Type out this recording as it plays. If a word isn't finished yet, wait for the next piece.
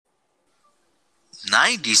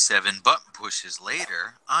97 button pushes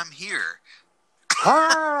later, I'm here.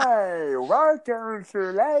 Hi, welcome to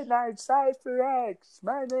Late Night Cipher X.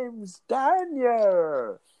 My name's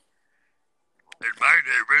Daniel. And my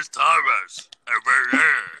name is Thomas. And we're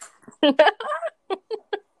here.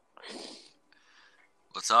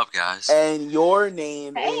 What's up, guys? And your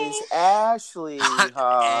name is Ashley. And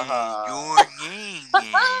your name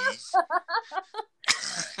is...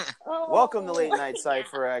 Welcome to Late Night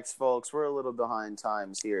Cipher X, folks. We're a little behind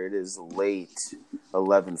times here. It is late,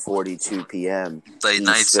 11:42 p.m. Late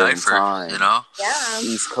Night Cipher, time. You know? Yeah.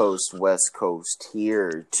 East Coast, West Coast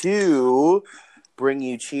here to bring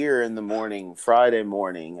you cheer in the morning, Friday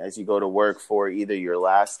morning, as you go to work for either your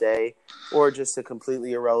last day or just a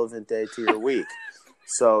completely irrelevant day to your week.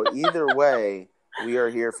 So either way, we are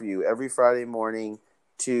here for you every Friday morning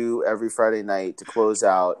to every Friday night to close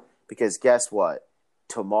out. Because guess what?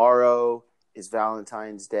 Tomorrow is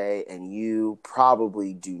Valentine's Day, and you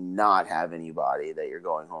probably do not have anybody that you're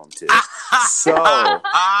going home to. So,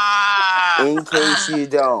 in case you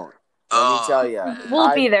don't, let me tell you.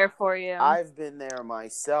 We'll be there for you. I've been there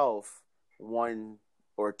myself 1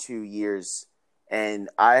 or 2 years, and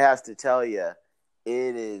I have to tell you,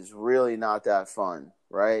 it is really not that fun,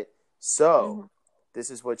 right? So,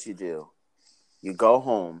 This is what you do. You go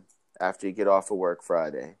home after you get off of work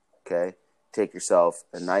Friday, okay? Take yourself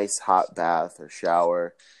a nice hot bath or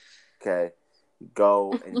shower, okay?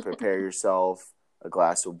 Go and prepare yourself a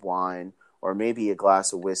glass of wine or maybe a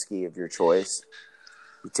glass of whiskey of your choice.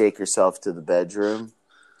 You take yourself to the bedroom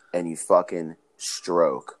and you fucking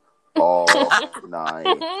stroke all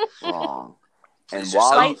night long. And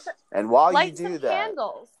while you do that,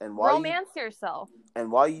 candles. and while romance yourself.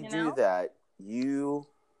 And while you do that, you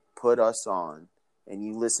put us on. And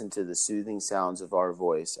you listen to the soothing sounds of our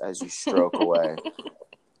voice as you stroke away.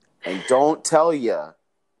 And don't tell your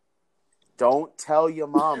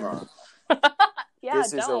mama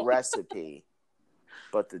this is a recipe,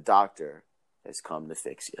 but the doctor has come to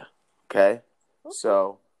fix you. Okay?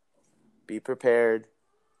 So, be prepared,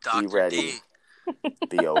 Dr. be ready, D.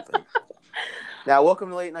 be open. Now, welcome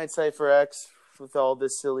to Late Night Cipher X with all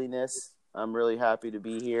this silliness. I'm really happy to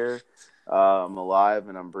be here. I'm alive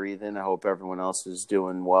and I'm breathing. I hope everyone else is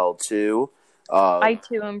doing well too. I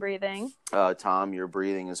too am breathing. Tom, you're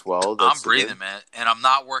breathing as well. I'm breathing, man, and I'm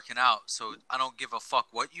not working out, so I don't give a fuck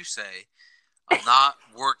what you say. I'm not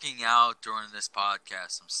working out during this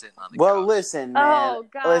podcast. I'm sitting on the couch. Well, listen, man. Oh,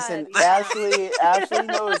 God. Listen, Ashley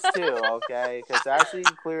knows too, okay? Because Ashley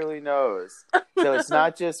clearly knows. So it's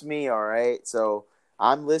not just me, all right? So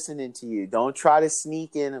I'm listening to you. Don't try to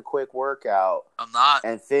sneak in a quick workout. I'm not.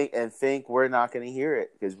 And think we're not going to hear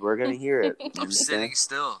it, because we're going to hear it. I'm sitting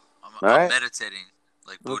still. I'm meditating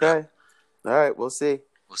like Buddha. Okay. All right, we'll see.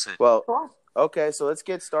 Well, Cool. Okay, so let's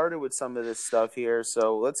get started with some of this stuff here.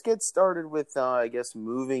 So let's get started with, I guess,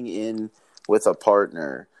 moving in with a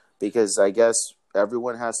partner. Because I guess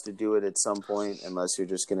everyone has to do it at some point, unless you're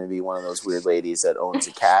just going to be one of those weird ladies that owns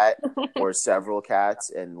a cat or several cats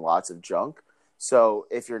and lots of junk. So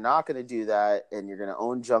if you're not going to do that and you're going to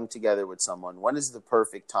own junk together with someone, when is the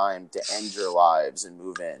perfect time to end your lives and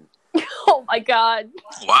move in? Oh, my God.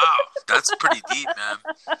 Wow, that's pretty deep,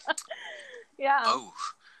 man. Yeah. Oh.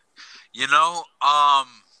 You know,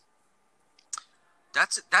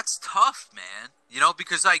 that's tough, man. You know,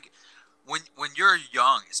 because like when you're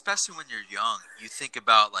young, especially when you're young, you think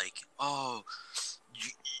about like, oh,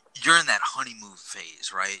 you're in that honeymoon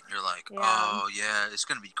phase, right? You're like, oh yeah, it's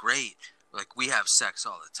gonna be great. Like we have sex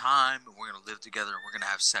all the time, and we're gonna live together, and we're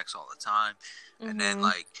gonna have sex all the time, and then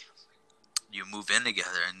like you move in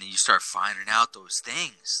together, and then you start finding out those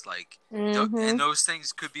things, like, and those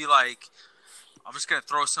things could be like. I'm just going to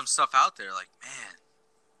throw some stuff out there. Like, man,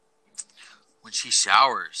 when she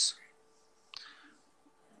showers,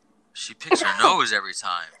 she picks her nose every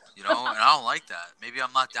time, you know? And I don't like that. Maybe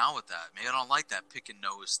I'm not down with that. Maybe I don't like that picking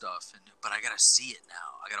nose stuff. But I got to see it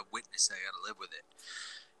now. I got to witness it. I got to live with it.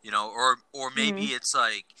 You know? Or maybe it's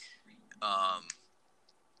like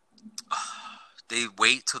they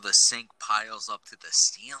wait till the sink piles up to the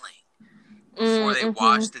ceiling. Before they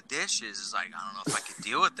wash the dishes, it's like, I don't know if I could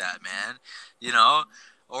deal with that, man. You know?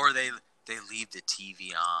 Or they leave the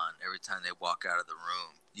TV on every time they walk out of the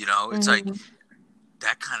room. You know? It's like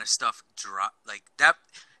that kind of stuff like that.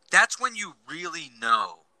 That's when you really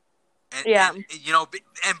know. And you know,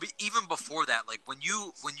 and even before that, like when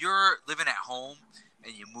you're living at home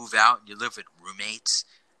and you move out and you live with roommates,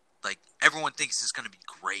 like everyone thinks it's gonna be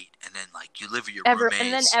great, and then like you live with your roommates,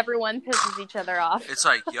 and then everyone pisses each other off. It's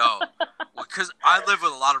like, yo, because I lived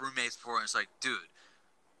with a lot of roommates before, and it's like, dude,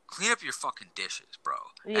 clean up your fucking dishes, bro.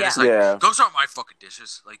 And Yeah. it's like, those aren't my fucking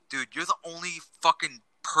dishes. Like, dude, you're the only fucking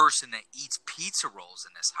person that eats pizza rolls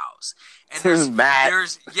in this house. And there's Matt.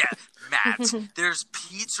 There's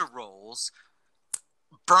pizza rolls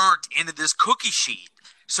burnt into this cookie sheet.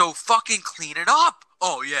 So fucking clean it up.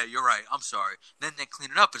 Oh, yeah, you're right. I'm sorry. Then they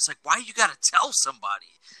clean it up. It's like, why you gotta tell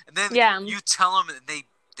somebody? And then you tell them and they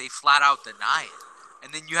flat out deny it.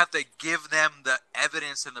 And then you have to give them the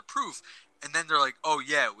evidence and the proof. And then they're like, oh,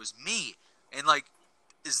 yeah, it was me. And, like,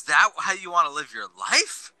 is that how you want to live your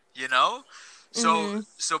life? You know? But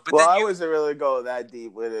well, then I wasn't really going that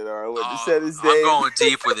deep with it, or I wouldn't have said his name. I'm going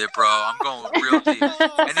deep with it, bro. I'm going real deep.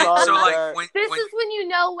 And then, this is when you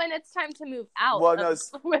know when it's time to move out. Well, no,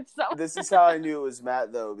 this is how I knew it was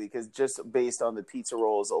Matt, though, because just based on the pizza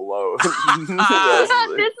rolls alone. This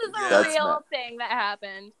is a real thing that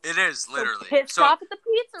happened. It is, literally. So pissed off at the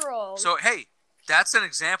pizza rolls. So, hey, that's an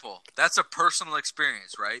example. That's a personal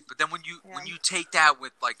experience, right? But then when you take that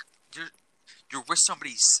with, like, you're with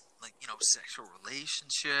somebody's, like, you know, sexual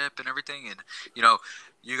relationship and everything, and, you know,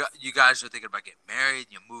 you guys are thinking about getting married,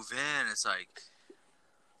 and you move in, it's like,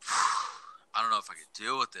 I don't know if I could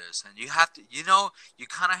deal with this. And you have to, you know, you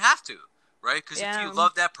kind of have to, right? Because if you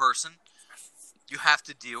love that person, you have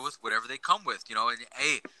to deal with whatever they come with, you know. And,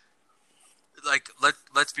 hey, like,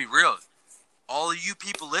 let's be real. All of you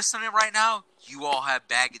people listening right now, you all have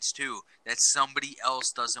baggage, too, that somebody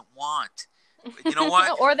else doesn't want. You know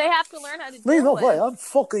what? Or they have to learn how to deal with it. I'm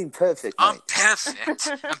fucking perfect, mate. I'm perfect.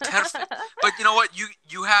 But you know what?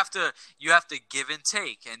 You have to give and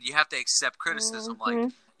take, and you have to accept criticism.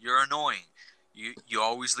 Like, you're annoying. You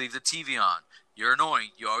always leave the TV on. You're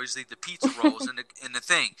annoying. You always leave the pizza rolls in the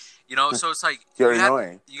thing. You know, so it's like you're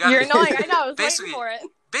annoying. You're annoying. I know. I was waiting for it.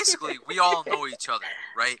 Basically, we all know each other,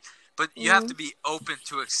 right? But you have to be open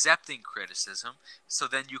to accepting criticism, so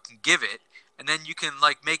then you can give it. And then you can,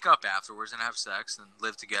 like, make up afterwards and have sex and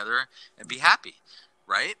live together and be happy,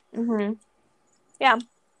 right? Mm-hmm. Yeah.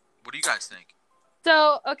 What do you guys think?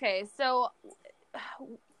 So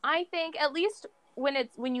I think at least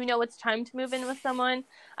when you know it's time to move in with someone,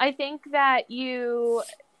 I think that you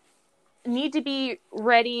need to be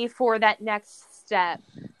ready for that next step.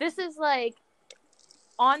 This is like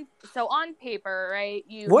on paper, right?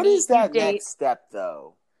 What is that next step,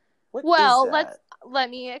 though?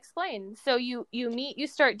 Let me explain. So you meet, you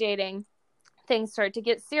start dating, things start to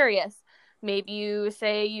get serious. Maybe you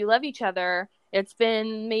say you love each other. It's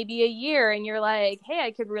been maybe a year and you're like, hey,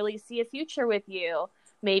 I could really see a future with you.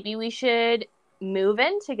 Maybe we should move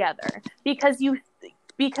in together because you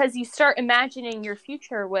start imagining your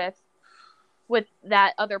future with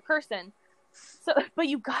that other person. So, but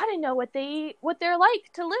you gotta know what they're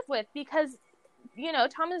like to live with, because, you know,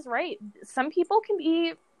 Tom is right. Some people can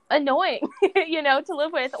be annoying, you know, to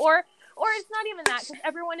live with, or it's not even that, because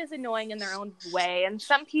everyone is annoying in their own way, and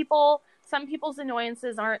some people's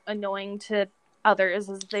annoyances aren't annoying to others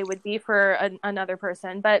as they would be for another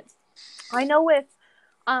person. But I know with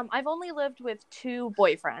I've only lived with 2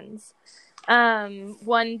 boyfriends,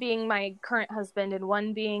 one being my current husband and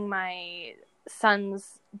one being my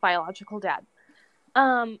son's biological dad.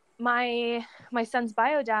 My son's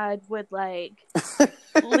bio dad would, like,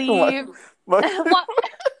 leave. What?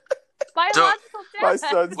 Biological dad. My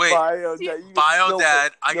son's bio dad. Bio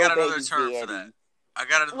dad. I got another term for that.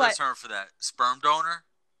 Term for that. Sperm donor.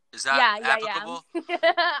 Is that applicable?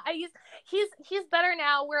 Yeah. He's better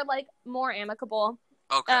now. We're, like, more amicable.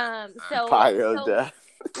 Okay. So bio dad.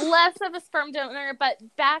 Less of a sperm donor, but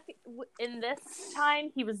back in this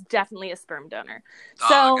time, he was definitely a sperm donor.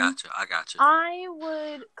 So I gotcha. I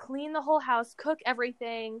would clean the whole house, cook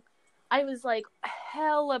everything. I was, like,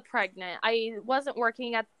 hella pregnant. I wasn't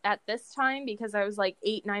working at this time because I was, like,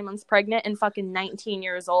 8-9 months pregnant and fucking 19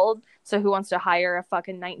 years old. So who wants to hire a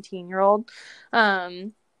fucking 19-year-old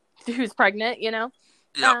who's pregnant, you know?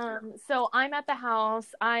 Yep. So I'm at the house.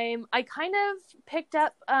 I kind of picked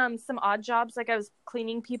up some odd jobs, like I was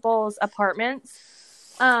cleaning people's apartments.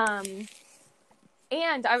 And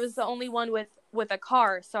I was the only one with a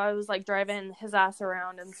car, so I was, like, driving his ass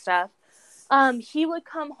around and stuff. He would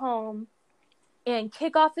come home and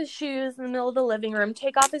kick off his shoes in the middle of the living room,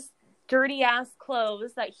 take off his dirty ass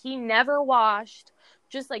clothes that he never washed,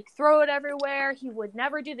 just, like, throw it everywhere. He would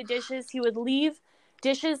never do the dishes. He would leave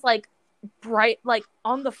dishes, like, bright, like,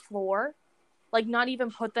 on the floor, like, not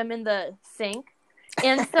even put them in the sink.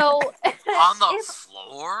 And so on the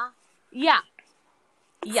floor? Yeah.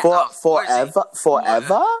 Forever?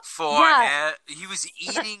 Yeah. He was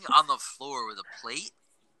eating on the floor with a plate?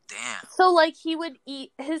 Damn. So, like, he would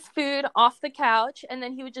eat his food off the couch, and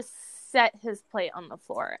then he would just set his plate on the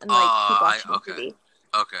floor and, like, keep watching TV.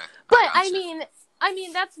 Okay. But I mean, I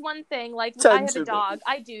mean, that's one thing. Like, I have a Attention. dog.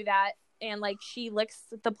 I do that. And, like, she licks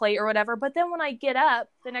the plate or whatever. But then when I get up,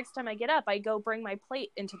 the next time I get up, I go bring my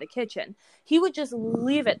plate into the kitchen. He would just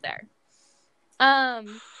leave it there.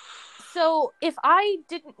 So if I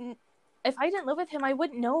didn't live with him, I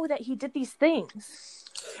wouldn't know that he did these things.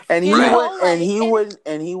 And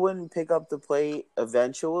he wouldn't pick up the plate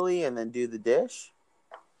eventually and then do the dish?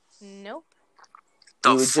 Nope.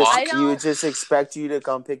 He would just expect you to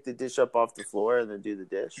come pick the dish up off the floor and then do the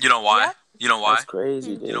dish. You know why? Yep. You know why? That's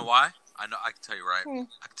crazy, dude. You know why? I know. I can tell you right.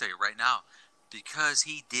 I can tell you right now, because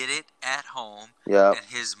he did it at home. Yeah. And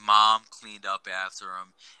his mom cleaned up after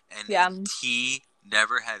him, and he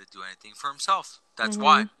never had to do anything for himself. That's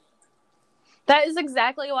why. That is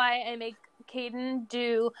exactly why I make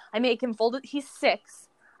Caden I make him fold it. He's 6.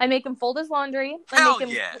 I make him fold his laundry. Hell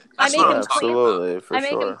yeah. That's what I'm talking about. I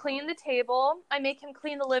make him clean the table. I make him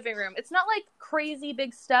clean the living room. It's not like crazy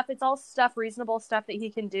big stuff. It's all reasonable stuff that he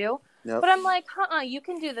can do. Yep. But I'm like, you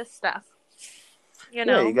can do this stuff. You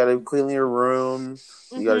know? Yeah, you got to clean your room.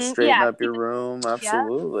 You got to straighten up your room.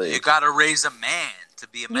 Absolutely. Yeah. You got to raise a man to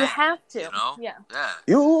be a man. You have to. You know? Yeah.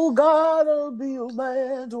 You got to be a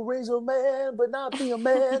man to raise a man, but not be a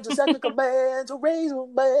man to act like a man to raise a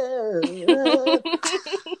man.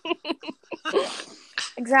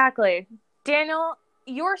 Exactly. Daniel,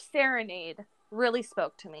 your serenade really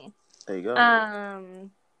spoke to me. There you go.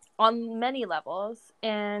 On many levels,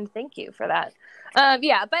 and thank you for that.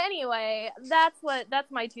 But anyway, that's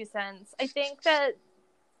my 2 cents. I think that,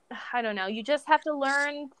 I don't know, you just have to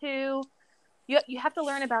learn you have to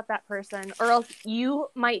learn about that person, or else you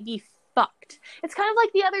might be fucked. It's kind of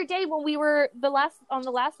like the other day when we were on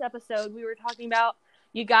the last episode, we were talking about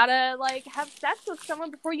you gotta like have sex with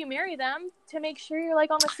someone before you marry them to make sure you're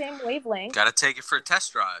like on the same wavelength. Gotta take it for a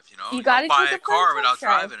test drive, you know. You gotta buy take a car without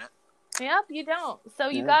driving it. Yep, you don't. So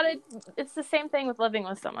you gotta. It's the same thing with living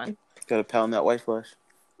with someone. Gotta pound that white flesh.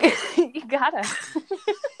 You gotta.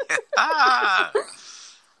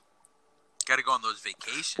 Gotta go on those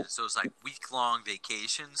vacations. Those like week-long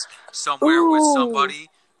vacations somewhere with somebody.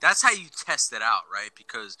 That's how you test it out, right?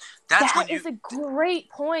 Because that is a great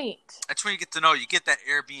point. That's when you get to know. You get that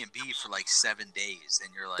Airbnb for like 7 days,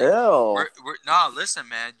 and you're like, listen,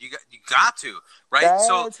 man, you got to, right? That's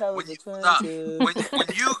so when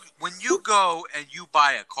you go and you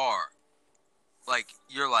buy a car, like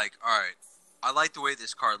you're like, all right, I like the way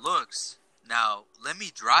this car looks. Now let me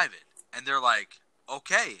drive it, and they're like,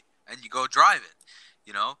 okay, and you go drive it,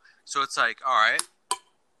 you know. So it's like, all right.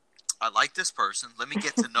 I like this person. Let me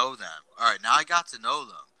get to know them. All right, now I got to know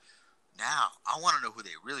them. Now, I want to know who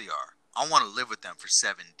they really are. I want to live with them for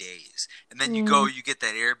 7 days. And then you get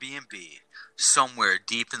that Airbnb somewhere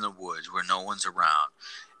deep in the woods where no one's around.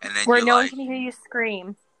 And then where no one can hear you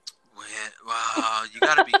scream. Well, you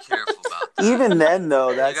got to be careful about that. Even then,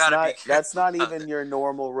 though, that's not even your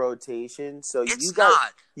normal rotation. So you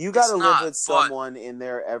got to live with someone in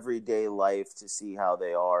their everyday life to see how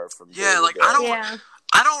they are from day to day.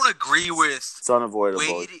 I don't agree with. It's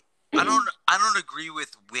unavoidable. I don't agree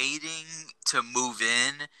with waiting to move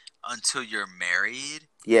in until you're married.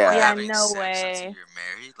 Yeah. Or having no sex way. until you're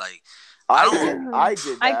married. Like I did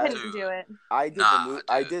that. I couldn't do it. I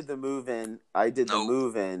did the move in. I did the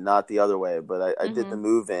move in, not the other way, but I did the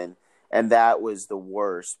move in, and that was the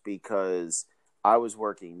worst because I was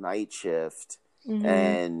working night shift,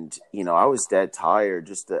 and I was dead tired.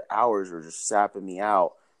 Just the hours were just sapping me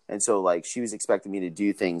out. And so, like, she was expecting me to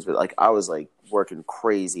do things, but, like, I was, like, working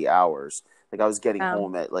crazy hours. Like, I was getting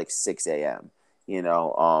home at, like, 6 a.m., and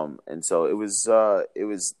so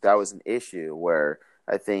that was an issue where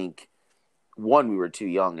I think, one, we were too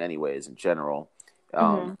young anyways in general,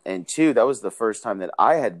 and two, that was the first time that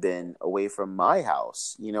I had been away from my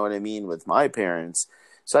house, you know what I mean, with my parents.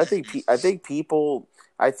 So I think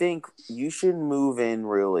you should move in,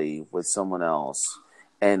 really, with someone else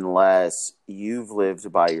unless you've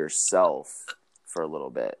lived by yourself for a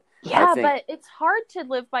little bit. Yeah, but it's hard to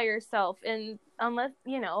live by yourself, and unless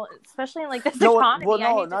especially in like this economy. Well,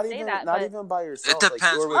 no, not even by yourself. It depends.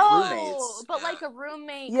 Like, you're with roommates. But like a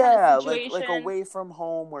roommate. Yeah, kind of situation. like away from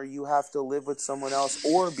home where you have to live with someone else,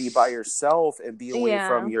 or be by yourself and be away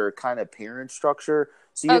from your kind of parent structure.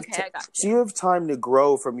 So you have time to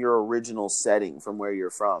grow from your original setting, from where you're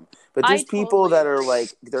from. But there's people that are like,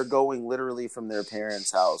 they're going literally from their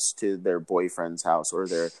parents' house to their boyfriend's house, or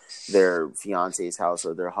their fiance's house,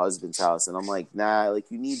 or their husband's house. And I'm like, nah,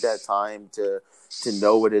 like, you need that time to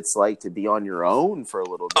know what it's like to be on your own for a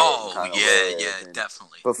little bit. Oh, yeah,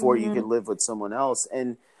 definitely. Before you can live with someone else.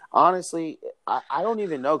 And honestly, I don't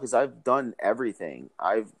even know, because I've done everything.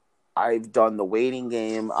 I've done the waiting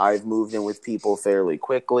game. I've moved in with people fairly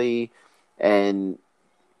quickly. And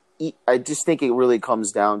I just think it really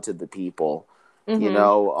comes down to the people,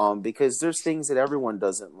 because there's things that everyone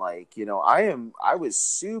doesn't like. I was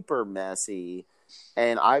super messy,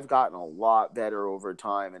 and I've gotten a lot better over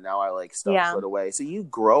time, and now I like stuff put away. So you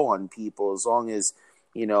grow on people as long as,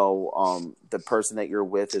 the person that you're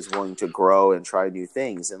with is willing to grow and try new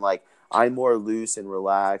things. And like, I'm more loose and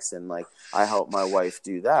relaxed, and like, I help my wife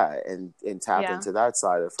do that and tap into that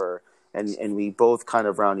side of her. And we both kind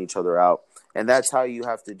of round each other out. And that's how you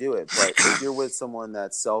have to do it. But if you're with someone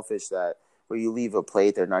that's selfish, where you leave a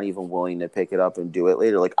plate, they're not even willing to pick it up and do it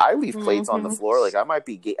later. Like, I leave plates on the floor. Like, I might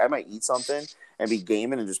eat something and be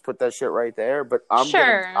gaming and just put that shit right there. But I'm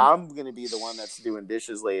gonna be the one that's doing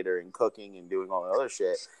dishes later and cooking and doing all the other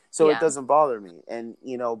shit. So it doesn't bother me. And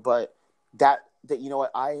but that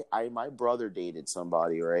what my brother dated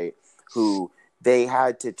somebody, right, who they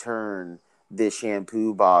had to turn the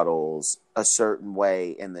shampoo bottles a certain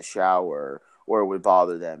way in the shower or it would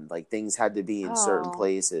bother them. Like, things had to be in certain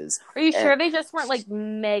places. Are you sure they just weren't like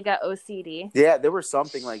mega OCD? Yeah, there was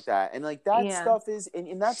something like that. And like that stuff is,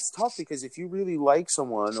 and that's tough, because if you really like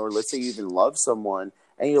someone, or let's say you even love someone,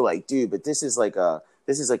 and you're like, dude, but this is like a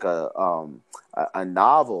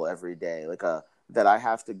novel every day, that I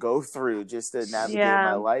have to go through just to navigate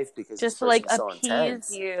my life, because just to like so appease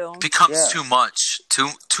intense. you. It becomes too much.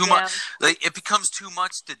 Too much. Like, it becomes too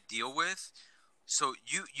much to deal with. So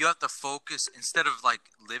you have to focus, instead of like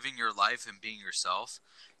living your life and being yourself,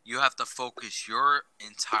 you have to focus your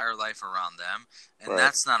entire life around them, and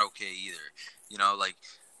that's not okay either. Like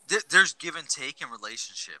there's give and take in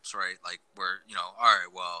relationships, right? Like, where all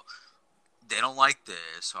right, well, they don't like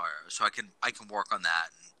this, or so I can work on that,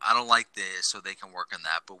 and I don't like this, so they can work on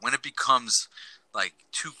that. But when it becomes like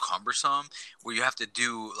too cumbersome, where you have to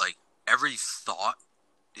do like every thought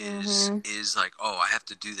is like, oh, I have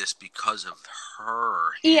to do this because of her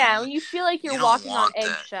or him. Yeah, when you feel like you're walking on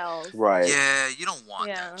eggshells. Right. Yeah, you don't want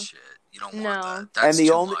that shit. You don't want that. That's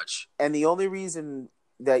much. And the only reason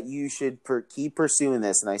that you should keep pursuing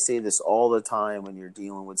this, and I say this all the time when you're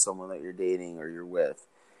dealing with someone that you're dating or you're with,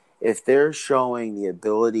 if they're showing the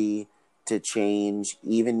ability to change,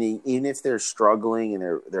 even if they're struggling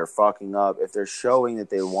and they're fucking up, if they're showing that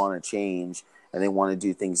they want to change and they want to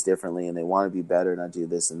do things differently and they want to be better, not do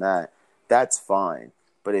this and that, that's fine.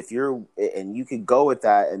 But if and you could go with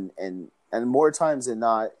that, and more times than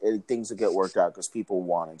not, things will get worked out because people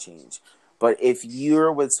want to change. But if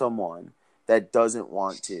you're with someone that doesn't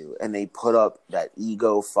want to, and they put up that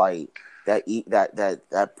ego fight,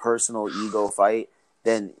 that personal ego fight,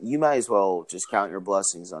 then you might as well just count your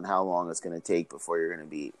blessings on how long it's going to take before you're going to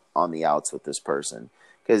be on the outs with this person.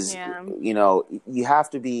 Because, you have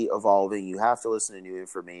to be evolving. You have to listen to new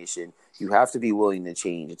information. You have to be willing to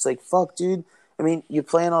change. It's like, fuck, dude. I mean, you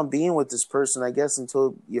plan on being with this person, I guess,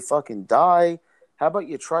 until you fucking die. How about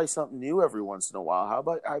you try something new every once in a while? How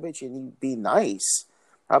about you be nice?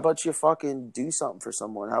 How about you fucking do something for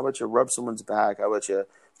someone? How about you rub someone's back? How about you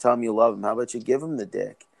tell them you love them? How about you give them the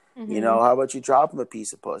dick? Mm-hmm. How about you drop them a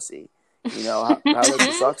piece of pussy? How about you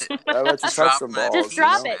touch some balls? Just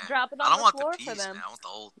drop it. Drop it on the floor for them. I want the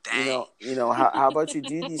whole thing. How about you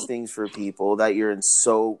do these things for people that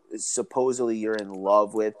supposedly you're in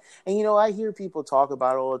love with? And I hear people talk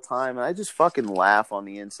about it all the time, and I just fucking laugh on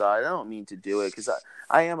the inside. I don't mean to do it, because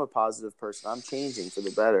I am a positive person. I'm changing for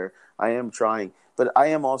the better. I am trying, but I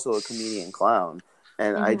am also a comedian clown,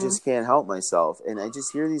 and I just can't help myself. And I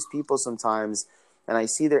just hear these people sometimes, and I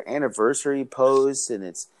see their anniversary posts, and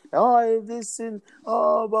it's, oh, I have this, and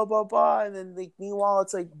oh, blah, blah, blah. And then, like, meanwhile,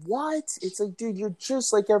 it's like, what? It's like, dude, you're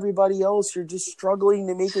just like everybody else. You're just struggling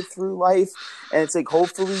to make it through life. And it's like,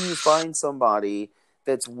 hopefully you find somebody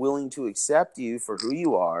that's willing to accept you for who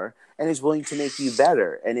you are and is willing to make you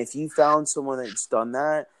better. And if you found someone that's done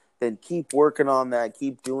that, then keep working on that,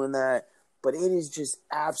 keep doing that. But it is just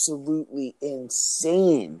absolutely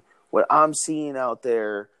insane what I'm seeing out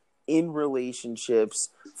there in relationships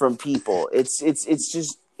from people. It's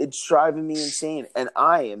driving me insane, and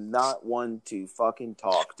I am not one to fucking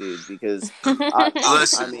talk, dude, because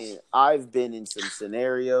I've been in some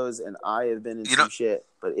scenarios and I have been in some shit,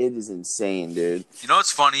 but it is insane, dude. You know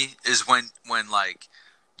what's funny is when like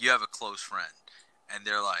you have a close friend and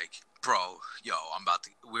they're like, bro, yo,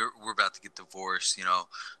 we're about to get divorced,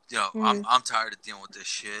 I'm tired of dealing with this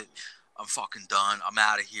shit. I'm fucking done. I'm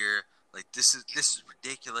out of here. Like, this is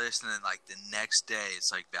ridiculous. And then, like, the next day,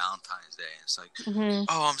 it's like Valentine's Day. It's like,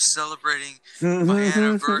 oh, I'm celebrating my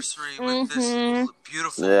anniversary with this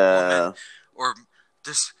beautiful woman, or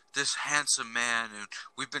this handsome man, and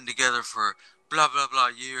we've been together for blah blah blah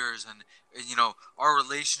years, and our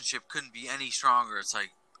relationship couldn't be any stronger. It's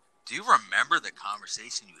like, do you remember the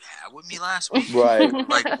conversation you had with me last week? Right.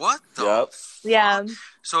 Like, what the fuck? Yeah.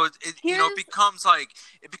 So it you know, becomes like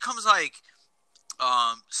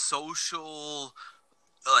social,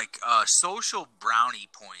 like social brownie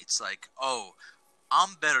points. Like, oh,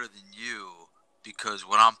 I'm better than you because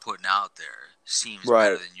what I'm putting out there seems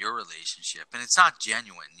better than your relationship, and it's not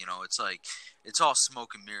genuine. You know, it's like it's all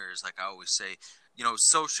smoke and mirrors. Like I always say, you know,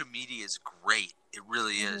 social media is great. It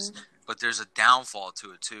really is, but there's a downfall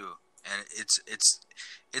to it too, and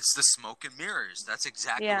it's the smoke and mirrors. That's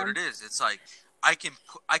exactly what it is. It's like I can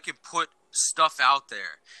put stuff out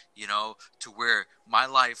there, you know, to where my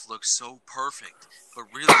life looks so perfect, but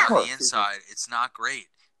really on the inside, it's not great,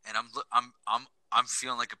 and I'm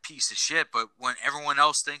feeling like a piece of shit. But when everyone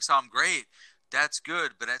else thinks I'm great, that's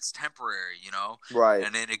good, but that's temporary, you know? Right.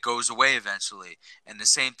 And then it goes away eventually. And the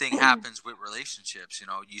same thing happens with relationships, you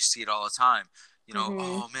know? You see it all the time. You know,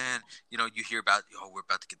 oh, man, you know, you hear about, oh, we're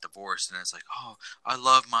about to get divorced. And it's like, oh, I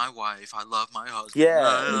love my wife. I love my husband.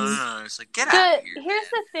 Yeah. It's like, get out of here, Here's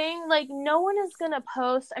the thing. Like, no one is going to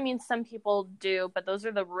post. I mean, some people do, but those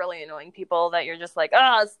are the really annoying people that you're just like,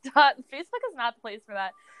 oh, stop. Facebook is not the place for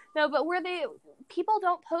that. No, but people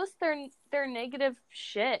don't post their negative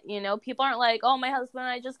shit, you know? People aren't like, oh, my husband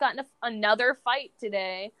and I just got in another fight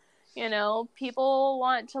today. You know, people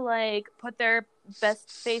want to, like, put their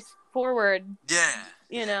best face forward. Yeah.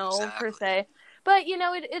 You know, exactly. per se. But, you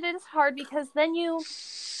know, it is hard because then you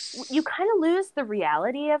kind of lose the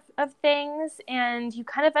reality of things, and you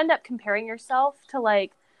kind of end up comparing yourself to,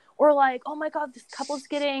 like, or like, oh my God, this couple's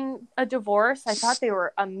getting a divorce. I thought they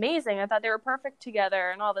were amazing. I thought they were perfect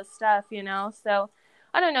together and all this stuff, you know? So,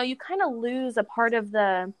 I don't know. You kind of lose a part of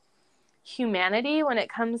the humanity when it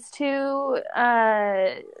comes to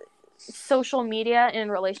social media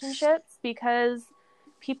and relationships, because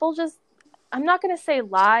people just, I'm not going to say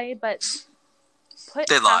lie, but put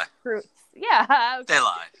half-truths. Yeah. Okay. They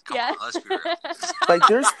lie. Come on, let's be real. Like,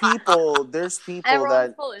 there's people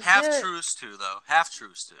that half-truths too, though.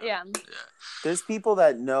 Half-truths too. Yeah. There's people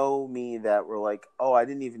that know me that were like, oh, I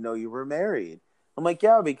didn't even know you were married. I'm like,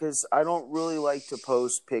 yeah, because I don't really like to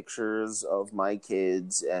post pictures of my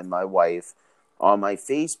kids and my wife on my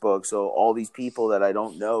Facebook, so all these people that I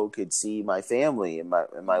don't know could see my family and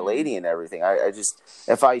my lady and everything. I just,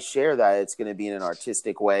 if I share that, it's going to be in an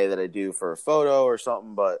artistic way that I do for a photo or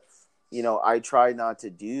something, but, you know, I try not to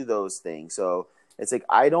do those things. So it's like,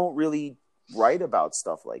 I don't really write about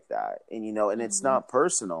stuff like that. And, you know, and it's not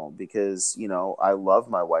personal because, you know, I love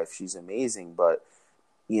my wife. She's amazing, but,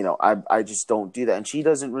 you know, I just don't do that. And she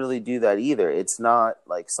doesn't really do that either. It's not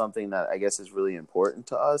like something that I guess is really important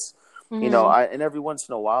to us. You know, and every once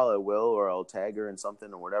in a while I will, or I'll tag her in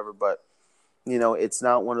something or whatever. But, you know, it's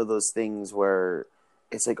not one of those things where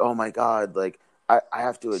it's like, oh my God, like I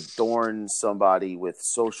have to adorn somebody with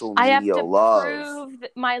social media I have to love. prove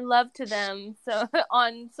my love to them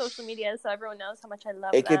on social media, so everyone knows how much I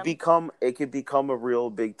love them. It could become a real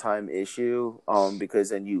big time issue, because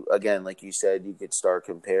then you, again, like you said, you could start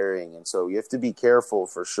comparing, and so you have to be careful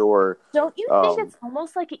for sure. Don't you think it's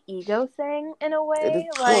almost like an ego thing in a way?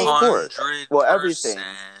 Like, of course. Well, everything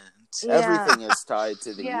is tied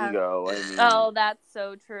to the ego. I mean, oh, that's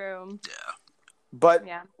so true. Yeah. But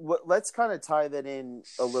let's kind of tie that in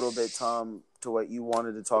a little bit, Tom, to what you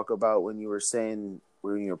wanted to talk about when you were saying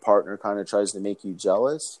when your partner kind of tries to make you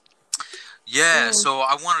jealous. Yeah, so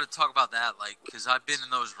I wanted to talk about that, like, because I've been in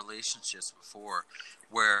those relationships before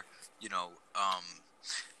where, you know,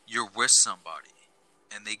 you're with somebody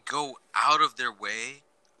and they go out of their way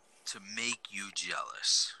to make you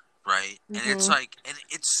jealous, right? And it's like, and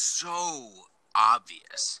it's so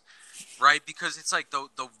obvious, right? Because it's like the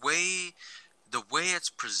way it's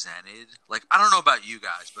presented, like, I don't know about you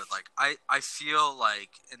guys, but like I feel like,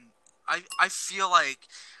 and I feel like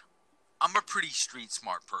I'm a pretty street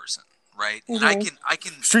smart person, right? And I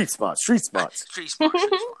can street smart.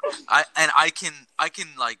 I can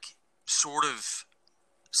like sort of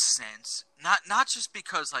sense, not just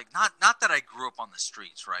because like not that I grew up on the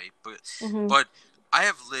streets, right? But I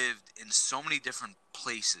have lived in so many different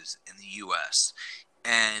places in the US,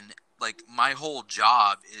 and like my whole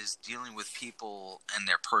job is dealing with people and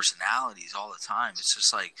their personalities all the time. It's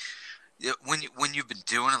just like when you've been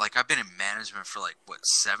doing it, like I've been in management for like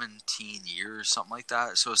 17 years, something like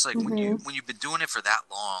that. So it's like when you've been doing it for that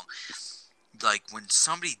long, like when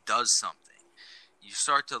somebody does something, you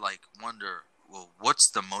start to like wonder, well, what's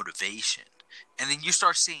the motivation? And then you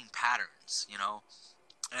start seeing patterns, you know?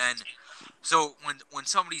 And so when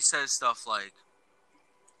somebody says stuff like,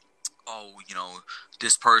 oh, you know,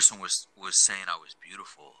 this person was saying I was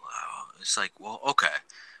beautiful. It's like, well, okay.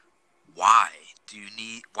 Why do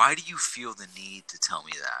you feel the need to tell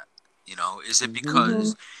me that? You know, is it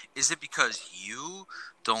Mm-hmm. because you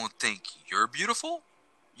don't think you're beautiful?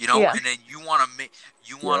 You know, and then you want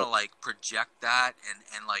to like project that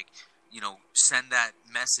and like, you know, send that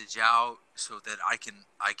message out so that I can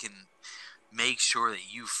make sure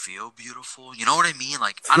that you feel beautiful. You know what I mean?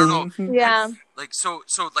 Like, I don't know. Yeah. Like so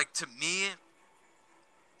like, to me,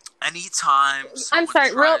 anytime I'm someone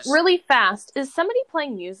sorry, tries, really fast. Is somebody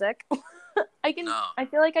playing music? no, I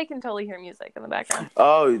feel like I can totally hear music in the background.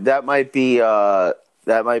 Oh, that might be the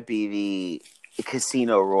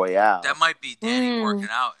Casino Royale. that might be Danny working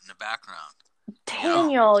out in the background.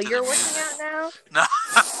 Daniel, you're working out now? No.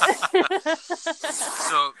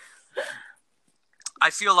 So I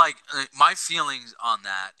feel like my feelings on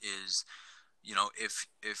that is, you know, if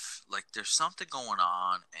like there's something going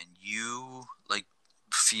on and you like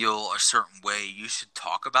feel a certain way, you should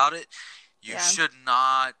talk about it. You should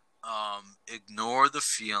not ignore the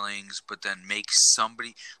feelings, but then make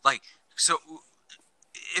somebody like, so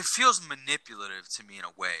it feels manipulative to me in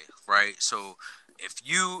a way, right? So if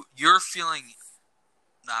you're feeling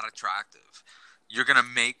not attractive, you're gonna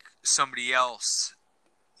make somebody else,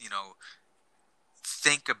 you know,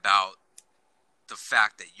 think about the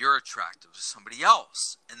fact that you're attractive to somebody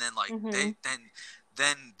else, and then like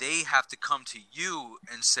then they have to come to you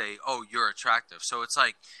and say, oh, you're attractive. So it's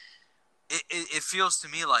like it feels to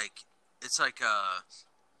me like it's like a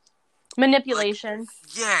manipulation. Like,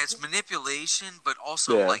 it's manipulation, but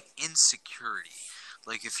also like insecurity.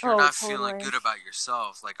 Like if you're not feeling good about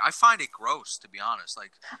yourself, like I find it gross, to be honest.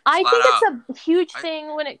 Like I think it's a huge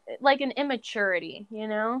thing when it like an immaturity, you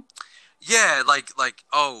know? Yeah, like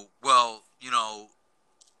oh well, you know,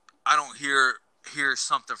 I don't hear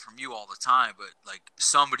something from you all the time, but like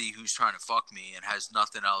somebody who's trying to fuck me and has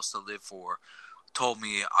nothing else to live for told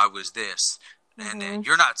me I was this. And then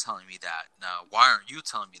you're not telling me that. Now, why aren't you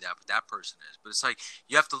telling me that? But that person is. But it's like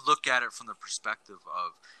you have to look at it from the perspective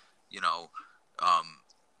of, you know,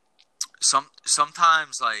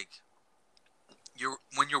 sometimes like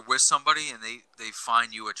when you're with somebody and they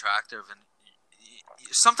find you attractive, and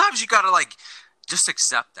sometimes you gotta like just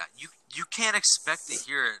accept that you can't expect to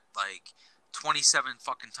hear it like 27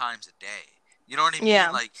 fucking times a day. You know what I mean? Yeah.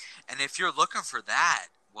 Like, and if you're looking for that,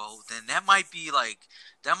 well, then that might be a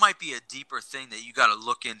deeper thing that you got to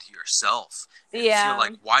look into yourself and feel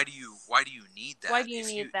like, why do you need that? Why do you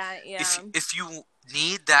need that? Yeah. If you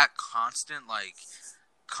need that constant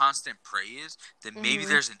praise, then maybe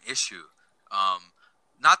there's an issue.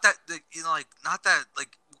 Not that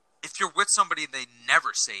if you're with somebody and they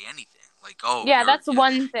never say anything, like, oh, yeah, that's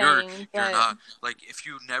one thing. You're not, like, if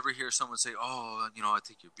you never hear someone say, oh, you know, I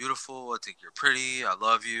think you're beautiful, I think you're pretty, I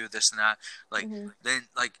love you, this and that, like, then,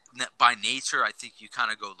 like, by nature, I think you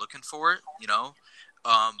kind of go looking for it, you know?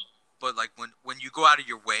 But, like, when you go out of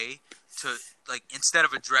your way to, like, instead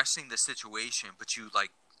of addressing the situation, but you,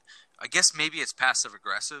 like, I guess maybe it's passive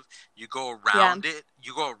aggressive, you go around it,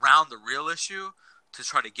 you go around the real issue to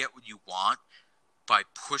try to get what you want by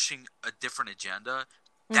pushing a different agenda.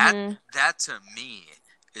 That to me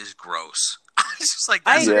is gross. It's just like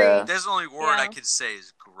that's the only word I can say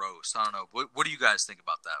is gross. I don't know. What do you guys think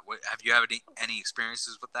about that? Have you had any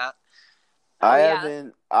experiences with that? I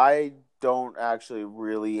haven't. I don't actually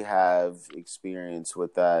really have experience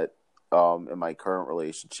with that in my current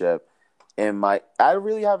relationship. I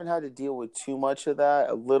really haven't had to deal with too much of that.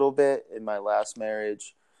 A little bit in my last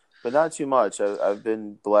marriage, but not too much. I've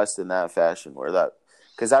been blessed in that fashion where that,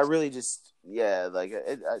 because I really just. Yeah, like,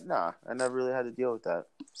 I never really had to deal with that.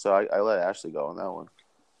 So I let Ashley go on that one.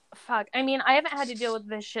 Fuck. I mean, I haven't had to deal with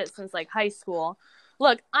this shit since, like, high school.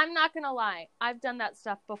 Look, I'm not gonna lie. I've done that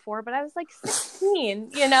stuff before, but I was, like,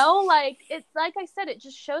 16, you know? Like, it's, like I said, it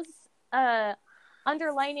just shows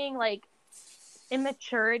underlining, like,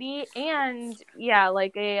 immaturity and,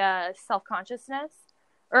 like, a self-consciousness.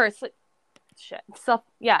 Or,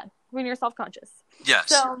 when you're self-conscious. Yes.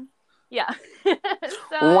 So... yeah.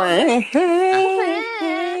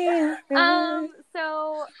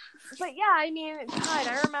 But yeah, I mean, God,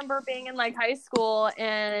 I remember being in like high school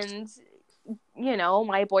and, you know,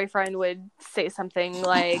 my boyfriend would say something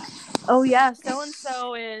like, oh yeah,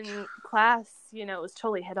 so-and-so in class, you know, was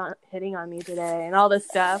totally hitting on me today and all this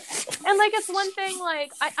stuff. And like, it's one thing,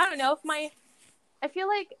 like, I don't know I feel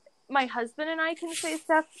like my husband and I can say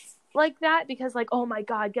stuff like that because like, oh my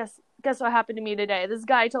God, guess what happened to me today? This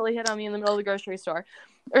guy totally hit on me in the middle of the grocery store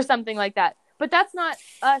or something like that. But that's not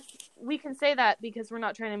us. We can say that because we're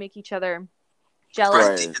not trying to make each other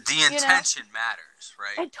jealous. Right. The intention matters,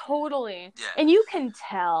 right? And totally. Yeah. And you can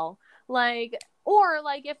tell, like, or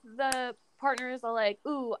like if the partners are like,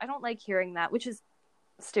 ooh, I don't like hearing that, which is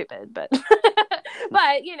stupid, but,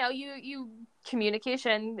 but you know, you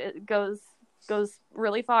communication goes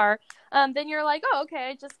really far, then you're like, oh, okay,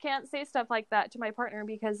 I just can't say stuff like that to my partner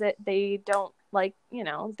because they don't like,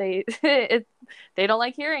 they they don't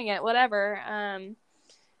like hearing it, whatever.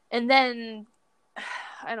 And then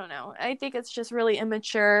I don't know. I think it's just really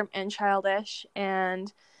immature and childish,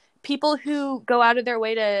 and people who go out of their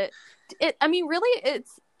way really,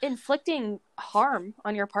 it's inflicting harm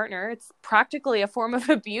on your partner. It's practically a form of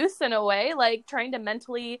abuse in a way, like trying to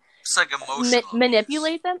mentally, it's like emotional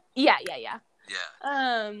manipulate them. Yeah.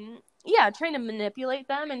 Trying to manipulate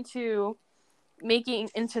them into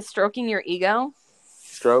stroking your ego.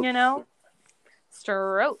 Stroke.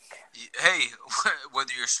 Stroke. Hey,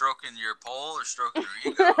 whether you're stroking your pole or stroking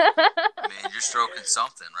your ego, I mean, you're stroking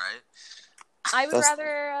something, right? I would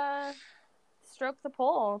rather stroke the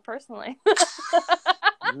pole, personally. What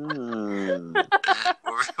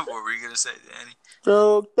were you gonna say, Danny?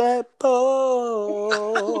 Stroke that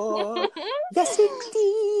pole. Yes,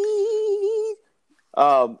 indeed.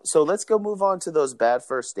 So let's go move on to those bad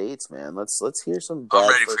first dates, man. Let's hear some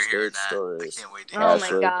bad first date stories. I can't wait to hear Oh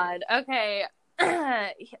my god. Okay.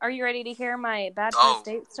 Are you ready to hear my bad first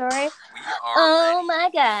date story? We are ready. My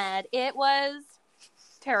god. It was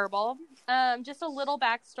terrible. Just a little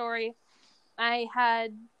backstory. I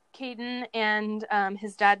had Caden, and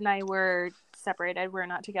his dad and I were separated. We're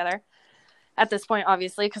not together at this point,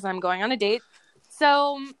 obviously, because I'm going on a date.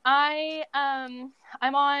 So I'm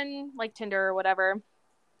on like Tinder or whatever,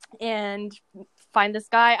 and find this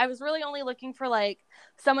guy. I was really only looking for like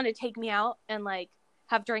someone to take me out and like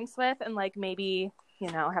have drinks with and like maybe,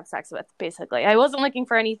 have sex with, basically. I wasn't looking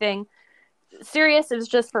for anything serious. It was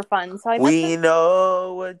just for fun. So we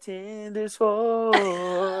know what Tinder's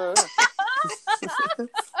for.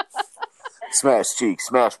 Smash cheek,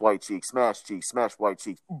 smash white cheek, smash cheek, smash white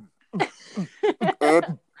cheek.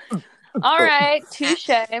 All right, touche.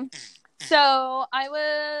 So I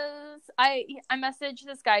messaged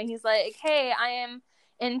this guy, and he's like, hey, I am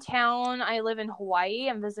in town. I live in Hawaii.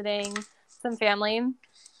 I'm visiting some family.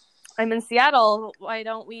 I'm in Seattle. Why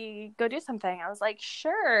don't we go do something? I was like,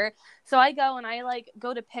 sure. So I go, and I like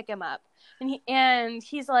go to pick him up, and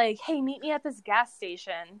he's like, hey, meet me at this gas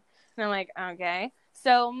station. And I'm like, okay.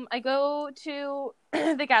 So I go to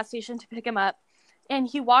the gas station to pick him up, and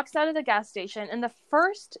he walks out of the gas station, and the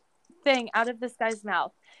first thing out of this guy's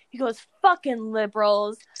mouth, he goes, fucking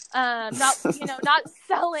liberals, not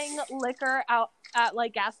selling liquor out at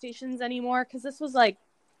like gas stations anymore, because this was like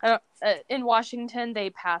in Washington, they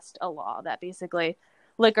passed a law that basically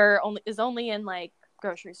liquor is only in like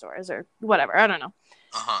grocery stores or whatever. I don't know.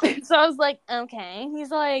 Uh-huh. So I was like, okay. He's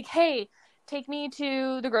like, hey, take me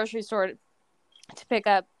to the grocery store to pick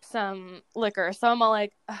up some liquor. So I'm all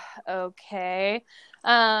like, okay.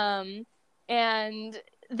 And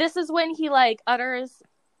this is when he like utters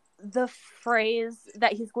the phrase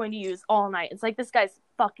that he's going to use all night. It's like this guy's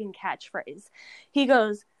fucking catchphrase. He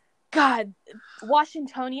goes, God,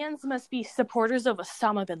 Washingtonians must be supporters of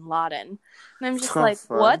Osama bin Laden. And I'm just like,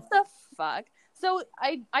 what the fuck? So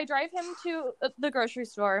I drive him to the grocery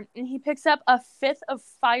store, and he picks up a fifth of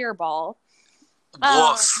Fireball.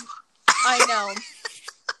 I know.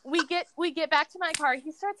 We get back to my car.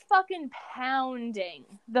 He starts fucking pounding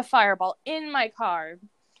the Fireball in my car,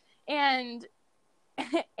 and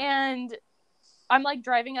I'm like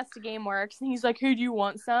driving us to GameWorks, and he's like, "Hey, do you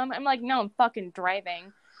want some?" I'm like, "No, I'm fucking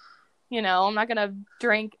driving. I'm not gonna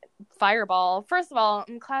drink Fireball. First of all,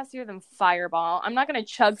 I'm classier than Fireball. I'm not gonna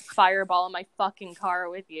chug Fireball in my fucking car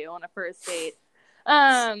with you on a first date."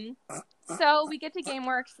 So we get to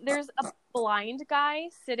GameWorks. There's a blind guy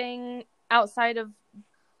sitting outside of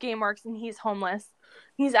GameWorks, and he's homeless.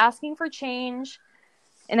 He's asking for change,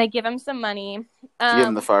 and I give him some money. You give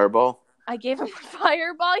him the Fireball? I gave him a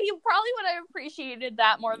Fireball. He probably would have appreciated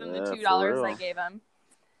that more than the $2 I gave him.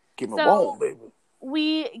 Give him a ball, baby.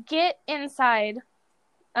 We get inside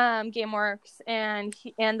GameWorks, and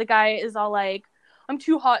the guy is all like, I'm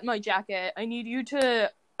too hot in my jacket. I need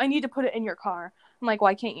to put it in your car. I'm like,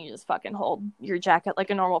 why can't you just fucking hold your jacket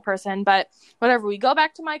like a normal person? But whatever. We go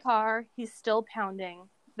back to my car. He's still pounding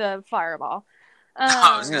the Fireball.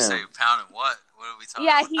 I was going to say, pounding what? What are we talking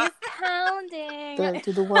about? Yeah, he's pounding. Back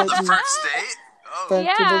to the white meat. The first date? Oh.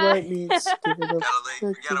 Back to the white meats. You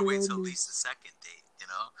gotta wait till at least the second date.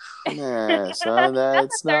 Nah, son,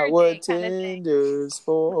 that's not what Tinder's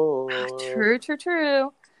for.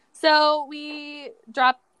 True. So we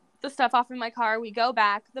drop the stuff off in my car. We go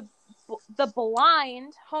back. The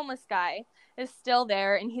blind homeless guy is still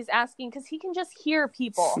there, and he's asking because he can just hear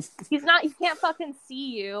people. He can't fucking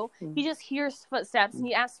see you. He just hears footsteps, and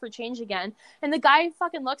he asks for change again. And the guy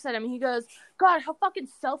fucking looks at him, and he goes, God, how fucking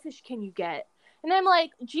selfish can you get? And I'm like,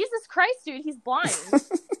 Jesus Christ, dude, he's blind.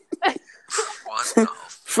 What the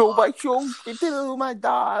Show by show, get to my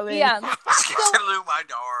darling. Yeah. Get to my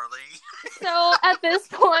darling. So at this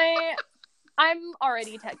point, I'm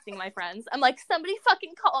already texting my friends. I'm like, somebody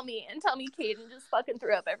fucking call me and tell me Caden just fucking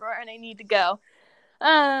threw up everywhere and I need to go.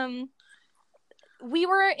 We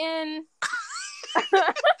were in...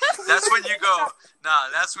 That's when you go,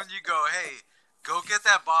 hey, go get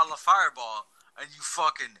that bottle of Fireball. And you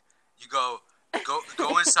go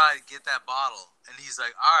inside and get that bottle. And he's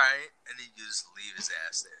like, all right. And he just leave his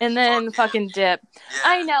ass there. And then fucking dip. Yeah.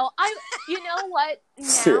 I know. You know what?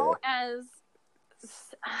 Now, as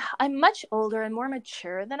I'm much older and more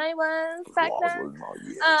mature than I was back then.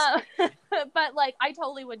 But, like, I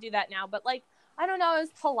totally would do that now. But, like, I don't know. I was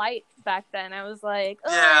polite back then. I was like,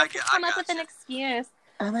 I could come up with an excuse.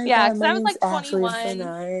 Oh my God, because I was like 21.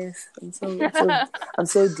 I'm so nice. I'm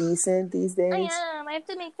so decent these days. I am. I have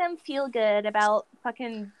to make them feel good about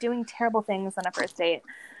fucking doing terrible things on a first date.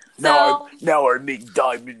 Now I make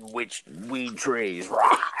diamond witch weed trees.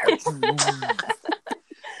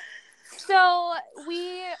 So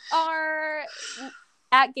we are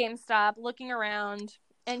at GameStop looking around,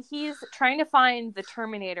 and he's trying to find the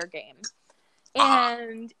Terminator game.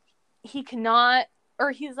 And he cannot,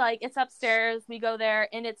 or he's like, it's upstairs. We go there,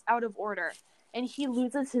 and it's out of order. And he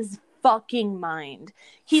loses his fucking mind.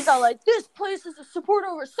 He's all like, this place is a support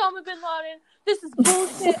over Osama bin Laden. This is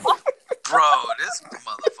bullshit. Bro, this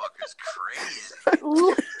motherfucker's crazy.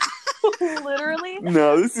 Literally?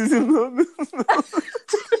 No, this isn't.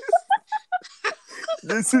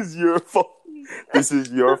 This is your fault. This is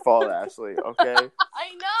your fault, Ashley, okay?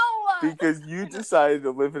 I know! Because you decided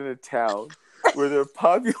to live in a town where their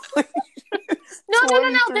population is No. This was when I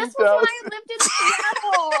lived in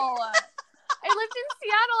Seattle. I lived in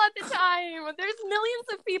Seattle at the time. There's millions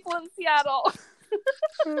of people in Seattle.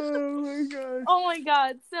 Oh my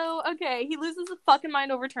god. So, okay, he loses his fucking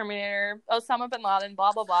mind over Terminator, Osama bin Laden,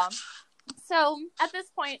 blah, blah, blah. So, at this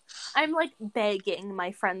point, I'm, like, begging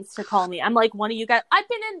my friends to call me. I'm like, one of you guys... I've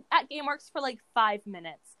been at GameWorks for, like, 5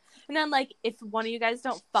 minutes. And I'm like, if one of you guys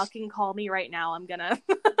don't fucking call me right now, I'm gonna...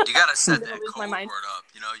 You gotta set that code word up.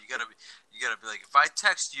 You know, you gotta be like, if I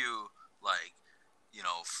text you, like, you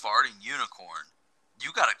know, farting unicorn,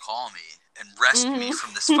 you gotta call me and rescue me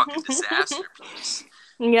from this fucking disaster piece.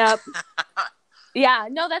 Yep. Yeah,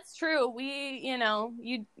 no, that's true. We, you know,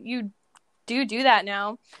 you do that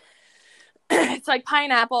now. It's like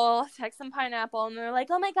pineapple, text them pineapple, and they're like,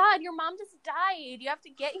 oh my god, your mom just died. You have to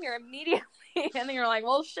get here immediately. And then you're like,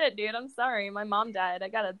 well, shit, dude, I'm sorry. My mom died. I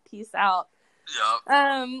gotta peace out.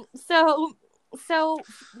 Yep. So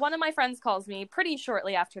one of my friends calls me pretty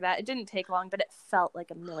shortly after that. It didn't take long, but it felt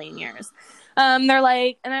like a million years. They're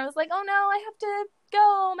like, and I was like, oh no, I have to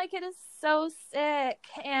go. My kid is so sick.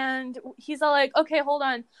 And he's all like, okay, hold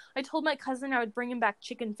on. I told my cousin I would bring him back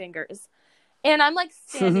chicken fingers. And I'm like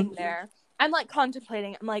standing there. I'm like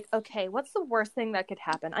contemplating. I'm like, okay, what's the worst thing that could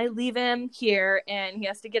happen? I leave him here and he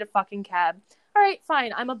has to get a fucking cab. All right,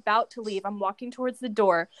 fine. I'm about to leave. I'm walking towards the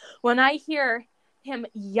door when I hear him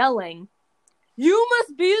yelling, you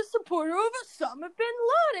must be a supporter of Osama bin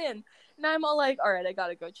Laden. And I'm all like, all right, I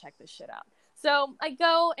gotta go check this shit out. So I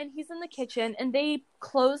go and he's in the kitchen and they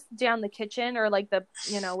closed down the kitchen or like the,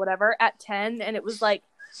 you know, whatever at 10 and it was like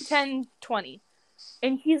 10:20.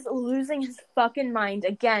 And he's losing his fucking mind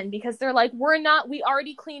again because they're like, we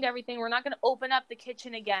already cleaned everything. We're not going to open up the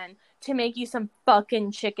kitchen again to make you some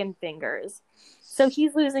fucking chicken fingers. So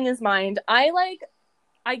he's losing his mind. I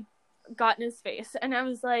got in his face and I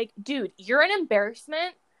was like, dude, you're an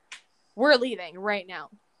embarrassment. We're leaving right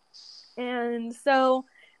now. And so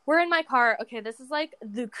we're in my car. Okay, this is like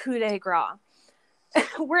the coup de grace.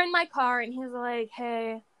 We're in my car and he's like,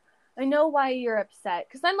 hey, I know why you're upset.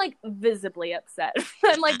 Because I'm, like, visibly upset.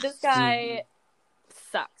 I'm like, this guy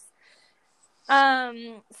sucks.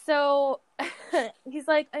 So he's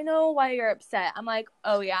like, I know why you're upset. I'm like,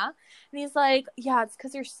 oh, yeah? And he's like, yeah, it's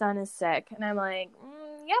because your son is sick. And I'm like,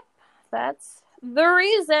 yep, that's the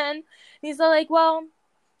reason. And he's like, well,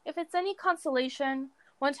 if it's any consolation,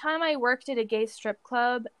 one time I worked at a gay strip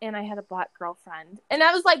club and I had a black girlfriend. And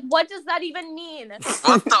I was like, what does that even mean?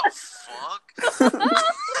 What the fuck?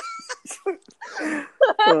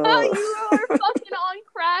 You are fucking on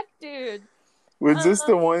crack, dude. Was this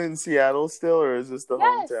the one in Seattle still, or is this the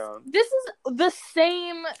hometown? This is the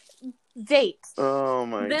same date. Oh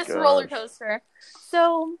my god. This roller coaster.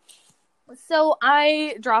 So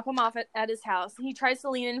I drop him off at his house. He tries to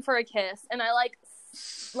lean in for a kiss, and I like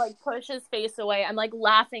push his face away. I'm like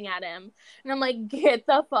laughing at him, and I'm like, get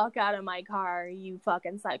the fuck out of my car, you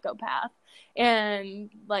fucking psychopath. And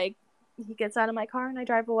like he gets out of my car and I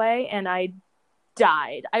drive away and I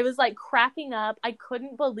died. I was like cracking up. I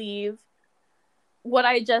couldn't believe what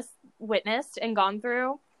I just witnessed and gone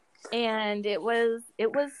through, and it was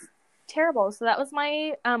terrible. So that was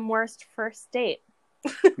my worst first date.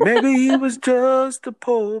 Maybe he was just a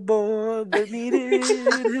poor boy that needed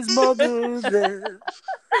his mother there.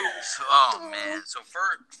 So, oh man, so for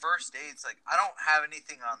first dates, like I don't have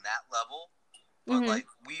anything on that level, but like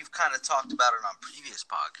we've kind of talked about it on previous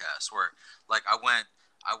podcasts where like I went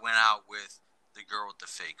out with the girl with the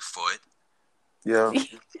fake foot. Yeah.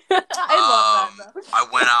 I love that though. I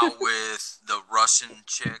went out with the Russian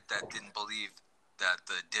chick that didn't believe that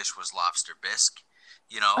the dish was lobster bisque.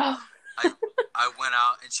 You know, I went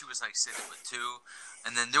out and she was like sitting with two,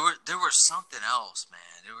 and then there was something else,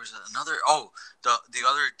 man. There was another. Oh, the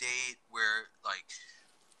other date where like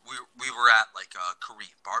we were at like a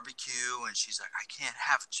Korean barbecue, and she's like, I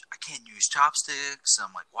can't use chopsticks.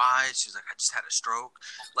 I'm like, why? She's like, I just had a stroke.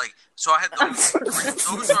 Like, so I had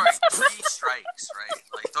those are like 3 strikes, right?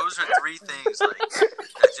 Like those are 3 things like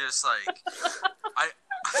that just like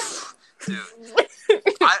dude,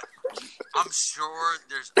 I'm sure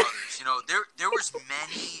there's others. You know, there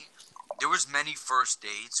was many first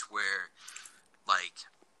dates where like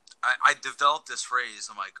I developed this phrase.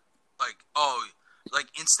 I'm like oh. Like,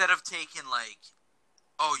 instead of taking, like,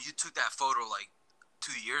 oh, you took that photo, like,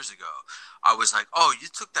 2 years ago, I was like, oh, you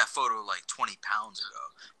took that photo, like, 20 pounds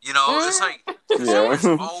ago. You know, it's like, there was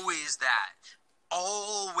always that.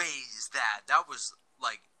 Always that. That was,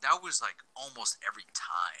 like, almost every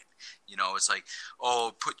time. You know, it's like,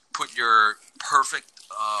 oh, put your perfect,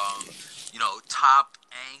 you know, top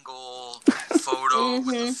angle photo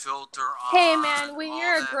with the filter on. Hey, man, when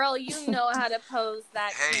you're a girl, you know how to pose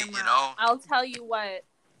that camera. You know, I'll tell you what.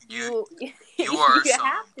 You are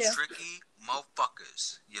some tricky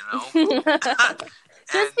motherfuckers, you know?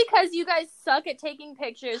 Just because you guys suck at taking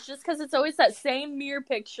pictures, just because it's always that same mirror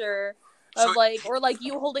picture of, like, or, like,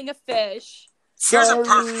 you holding a fish. Sorry,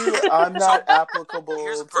 I'm not applicable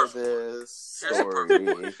to this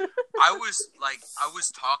story. I was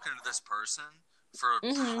talking to this person for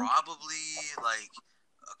probably like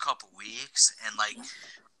a couple weeks, and like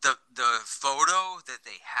the photo that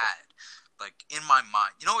they had, like in my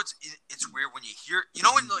mind, you know, it's weird when you hear, you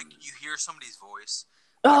know, when like you hear somebody's voice,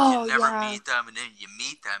 like, you never meet them, and then you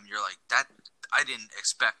meet them, you're like, that I didn't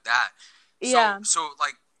expect that. So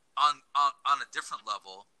like on a different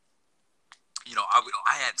level. You know,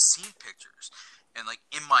 I had seen pictures, and like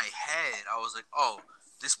in my head, I was like, "Oh,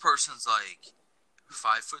 this person's like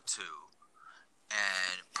 5'2"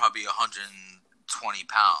 and probably 120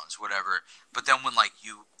 pounds, whatever." But then when like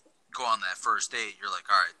you go on that first date, you're like,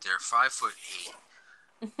 "All right, they're 5'8",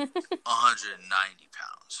 190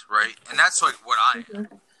 pounds, right?" And that's like what I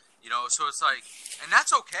am, you know. So it's like, and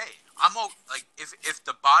that's okay. I'm like if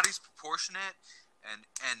the body's proportionate and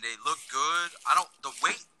they look good, the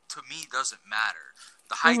weight. To me, doesn't matter.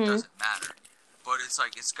 The height doesn't matter, but it's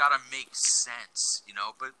like it's gotta make sense, you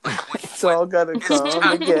know. But like it's all gotta come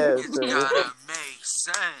together. It's gotta make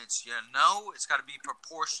sense, you know. It's gotta be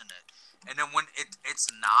proportionate, and then when it's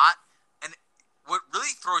not, and what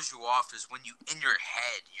really throws you off is when you in your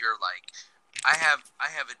head you're like, I have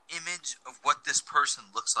an image of what this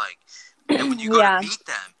person looks like, and when you go to meet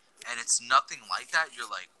them and it's nothing like that, you're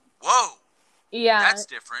like, whoa, that's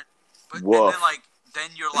different. But then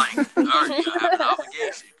you're like, all right, you have an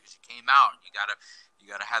obligation because you came out. You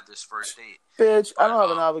gotta have this first date. Bitch, I don't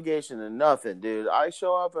have an obligation to nothing, dude. I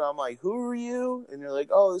show up and I'm like, who are you? And you're like,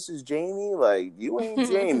 oh, this is Jamie. Like, you ain't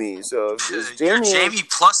Jamie. So if Jamie, you're Jamie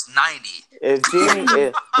plus 90. If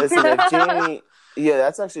Jamie, yeah,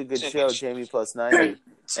 that's actually a good show, Jamie plus 90.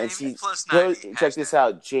 Jamie plus 90. Check this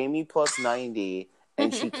out, Jamie plus 90,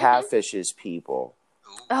 and she catfishes people.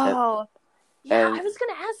 Oh. Yeah, I was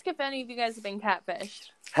going to ask if any of you guys have been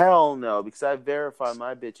catfished. Hell no, because I verify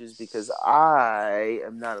my bitches because I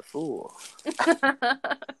am not a fool.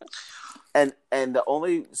 and the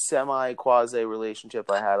only semi-quasi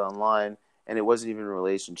relationship I had online, and it wasn't even a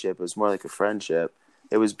relationship, it was more like a friendship.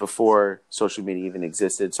 It was before social media even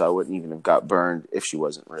existed, so I wouldn't even have got burned if she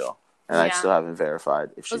wasn't real. And I still haven't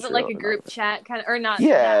verified if she's real. Was it like a group chat kind of, or not?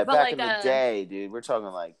 Yeah, back like in the day, dude. We're talking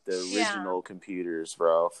like the original computers,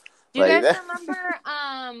 bro. Do you guys remember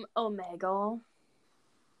Omegle?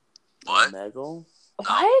 What? Omegle?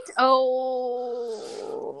 What?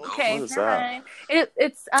 Oh, okay. What is that?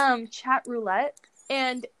 It's chat roulette,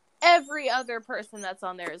 and every other person that's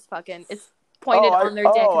on there is fucking. It's pointed on their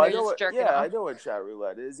dick and they're just jerking off. I know what chat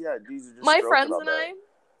roulette is. Yeah, these are just my friends and I.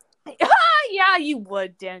 Yeah, you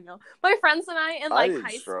would, Daniel. My friends and I in like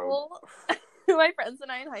high school. My friends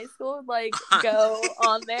and I in high school would like go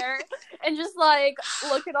on there and just like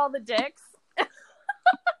look at all the dicks.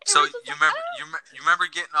 So you remember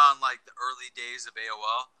getting on like the early days of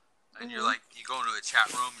AOL, and you're like you go into a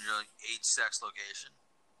chat room and you're like age, sex, location.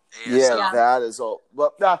 ASL. Yeah, that is all.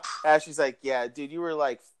 Well, nah, Ashley's like, yeah, dude, you were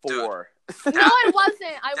like 4. No, I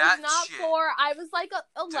wasn't. I was not 4. I was like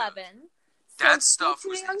 11. Dude, that stuff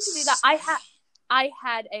was young to do that. I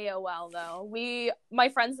had AOL though. My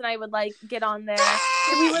friends and I would like get on there.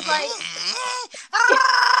 And we would like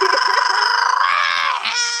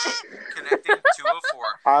connecting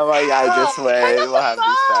 204. Oh my god, this way we'll have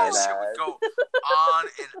these side Shit would go on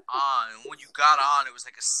and on. And when you got on, it was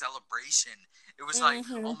like a celebration. It was like,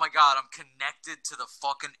 oh my god, I'm connected to the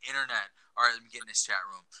fucking internet. All right, let me get in this chat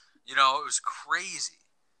room. You know, it was crazy.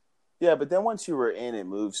 Yeah, but then once you were in, it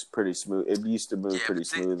moves pretty smooth. It used to move pretty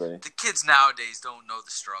smoothly. The kids nowadays don't know the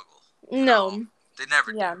struggle. No. They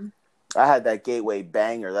never do. I had that gateway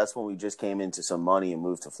banger. That's when we just came into some money and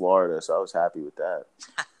moved to Florida, so I was happy with that.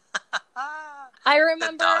 I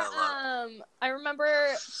remember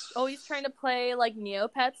always trying to play like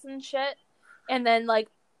Neopets and shit, and then like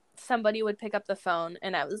somebody would pick up the phone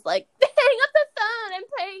and I was like, hang up the phone, I'm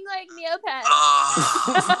playing like Neopets.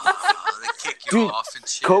 They kick you off and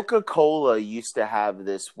shit. Coca-Cola used to have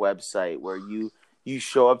this website where you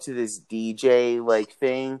show up to this DJ like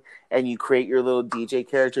thing and you create your little DJ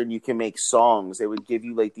character and you can make songs. They would give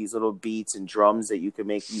you like these little beats and drums that you could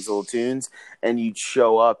make these little tunes, and you'd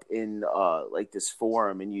show up in like this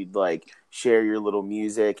forum and you'd like share your little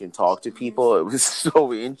music and talk to people. It was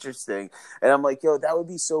so interesting. And I'm like, yo, that would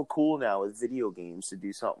be so cool now with video games to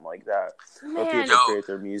do something like that. Let people create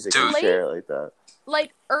their music and share it like that.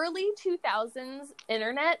 Like early 2000s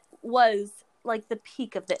internet was like the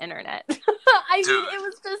peak of the internet. I mean, it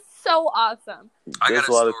was just so awesome. There's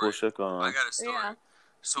a lot of cool shit going on. I got a story. Yeah.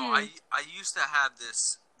 So I used to have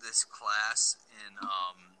this class in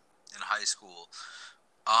high school.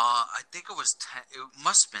 I think it was it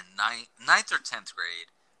must have been ninth or 10th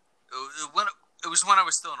grade. It was when I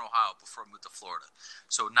was still in Ohio before I moved to Florida.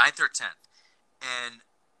 So 9th or 10th, and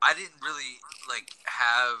I didn't really like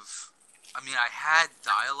have. I mean, I had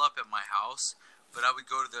dial-up at my house. But I would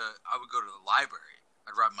go to the library.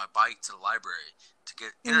 I'd ride my bike to the library to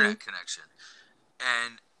get internet connection.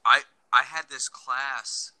 And I had this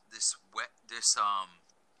class, this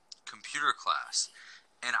computer class,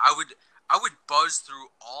 and I would buzz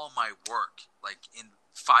through all my work like in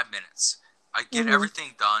 5 minutes. I'd get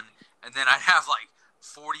everything done, and then I'd have like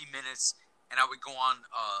 40 minutes, and I would go on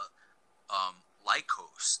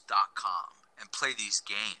Lycos.com and play these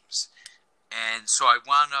games. And so I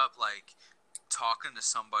wound up like talking to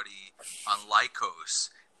somebody on Lycos,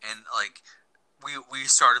 and like we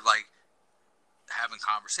started like having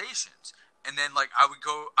conversations, and then like I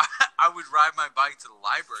would ride my bike to the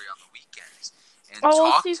library on the weekends and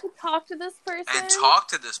so you could talk to this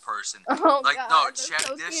person Oh, like, God, no, check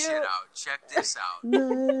this shit out, check this out.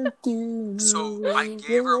 So I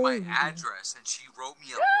gave her my address, and she wrote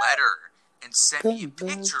me a letter and sent me a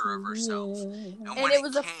picture of herself. And it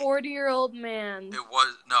was a 40-year-old man. It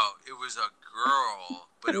was a girl,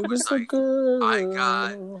 but it was like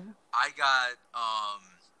I got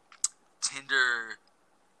Tinder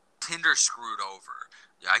screwed over.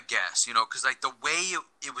 I guess, you know, because like the way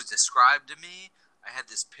it was described to me, I had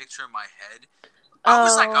this picture in my head. I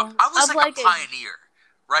was like a pioneer,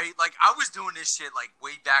 right? Like I was doing this shit like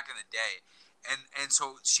way back in the day, and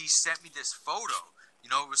so she sent me this photo.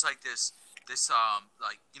 You know, it was like this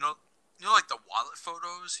like you know like the wallet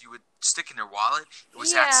photos you would stick in your wallet. It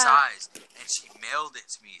was that size, and she mailed it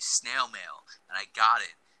to me, snail mail, and I got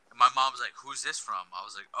it. And my mom was like, "Who's this from?" I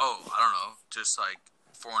was like, "Oh, I don't know, just like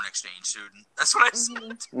foreign exchange student." That's what I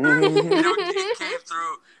said. It came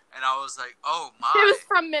through, and I was like, "Oh my!" It was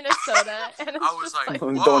from Minnesota, and I was like,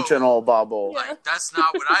 "Whoa. Don't you know, Bobble?" Like that's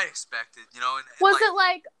not what I expected, you know. And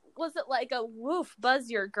was it like a woof buzz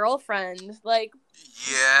your girlfriend? Like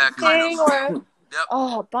kind of. Yep.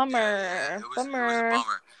 Oh, bummer. Yeah. It was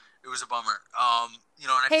a bummer. You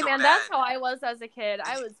know, and I hey feel man, bad. that's how I was as a kid.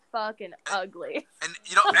 I was fucking ugly. And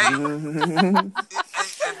you know, and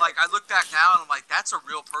like I look back now and I'm like, that's a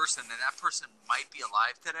real person, and that person might be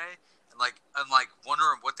alive today. And like I'm like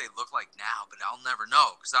wondering what they look like now, but I'll never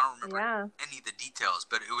know because I don't remember any of the details.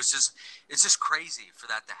 But it's just crazy for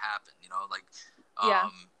that to happen. You know, like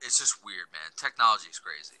it's just weird, man. Technology is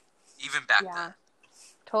crazy, even back then.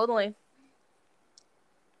 Totally.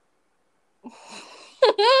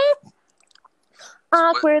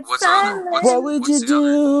 Awkward silence. What would you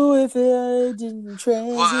do if I didn't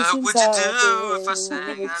transition? What would you do if I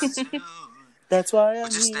sang that tune? That's why I'm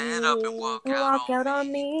Would you stand here. up and walk out on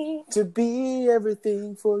me? To be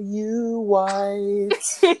everything for you, white.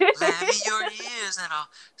 Lend me your ears and I'll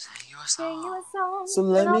sing you a song. So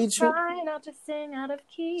let me try not to sing out of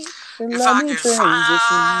key. And if let I me can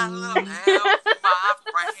find a little transition. help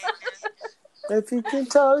from my friend. If you can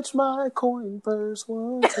touch my coin purse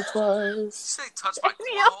once or twice. Say touch my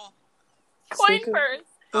cornhole. Coin purse.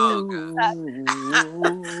 Oh, God.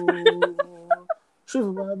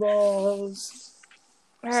 Shiver my balls.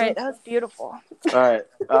 All right, that was beautiful. All right.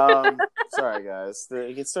 Sorry, guys.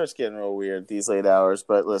 It starts getting real weird these late hours,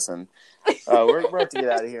 but listen. We're about to get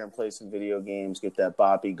out of here and play some video games, get that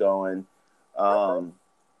boppy going. Do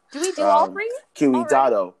we do all three?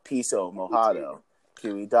 Cuidado, piso, mojado.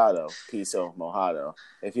 Cuidado, piso, mojado.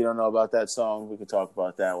 If you don't know about that song, we could talk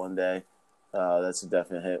about that one day. That's a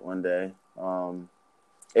definite hit one day.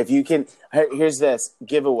 If you can, here's this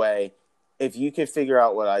giveaway. If you can figure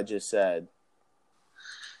out what I just said,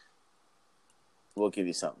 we'll give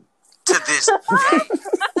you something. To this day.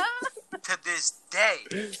 To this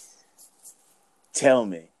day. Tell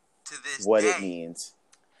me what day. it means.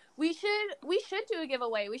 We should do a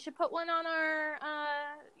giveaway. We should put one on our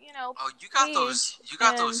Oh, you got page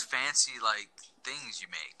those fancy like things you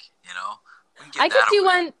make, you know? We can I get could do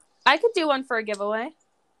one. I could do one for a giveaway.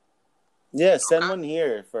 Yeah, send one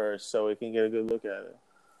here first so we can get a good look at it.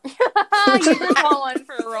 You just want one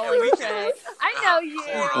for a rolling tray. I know you.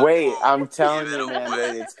 Wait, I'm telling you, man.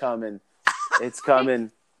 Wait, it's coming. It's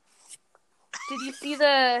coming. Did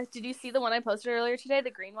you see the one I posted earlier today?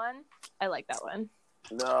 The green one. I like that one.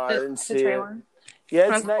 No, I didn't see it. One. Yeah,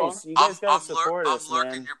 it's That's nice. cool. You guys gotta support us, I'm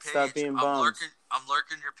lurking man. your page. Stop being bums. I'm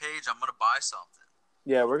lurking your page. I'm gonna buy something.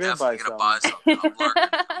 Yeah, we're gonna buy something. I'm lurking.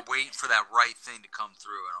 I'm waiting for that right thing to come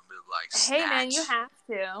through, and I'm gonna be like, snatch. Hey, man, you have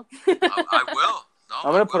to. I will. No,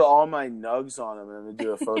 I'm gonna put all my nugs on them, and I'm gonna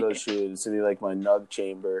do a photo shoot. It's gonna be like my nug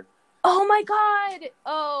chamber. Oh my god!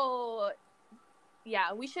 Oh,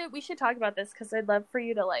 yeah. We should talk about this because I'd love for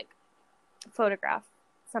you to like photograph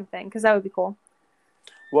something because that would be cool.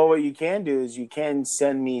 Well, what you can do is you can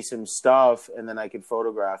send me some stuff, and then I can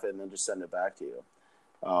photograph it and then just send it back to you.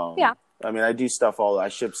 Yeah. I mean, I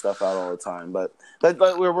ship stuff out all the time, but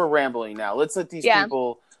we're rambling now. Let's let these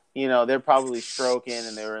people, they're probably stroking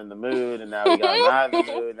and they were in the mood, and now we got them out of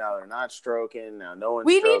the mood. Now they're not stroking. Now no one's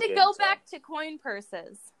stroking. We need to go back to coin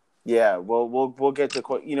purses. Yeah, we'll get to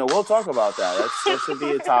we'll talk about that. That should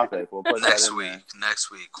be a topic. We'll put that in there.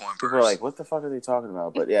 Next week, coin purse. People are like, what the fuck are they talking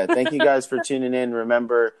about? But yeah, thank you guys for tuning in.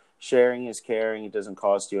 Remember, sharing is caring. It doesn't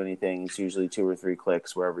cost you anything. It's usually 2 or 3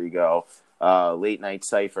 clicks wherever you go. Late Night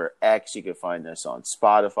Cipher X. You can find us on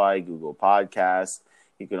Spotify, Google Podcasts.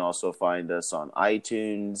 You can also find us on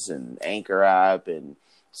iTunes and Anchor app and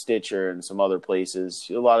Stitcher and some other places.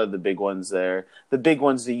 A lot of the big ones there. The big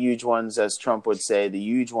ones, the huge ones, as Trump would say, the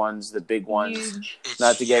huge ones, the big ones.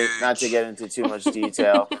 Not to get into too much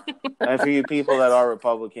detail. And for you people that are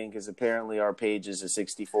Republican, because apparently our page is a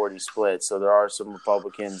 60-40 split, so there are some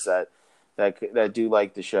Republicans that do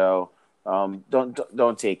like the show.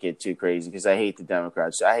 Don't take it too crazy because I hate the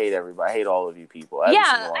Democrats. I hate everybody. I hate all of you people. I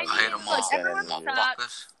hate them all. Everyone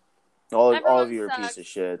sucks. All of you are a piece of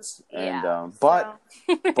shits, and but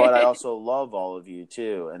I also love all of you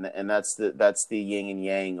too, and that's the yin and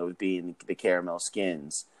yang of being the caramel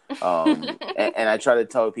skins. And I try to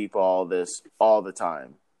tell people all this all the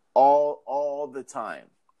time, all the time.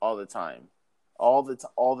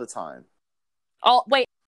 Wait.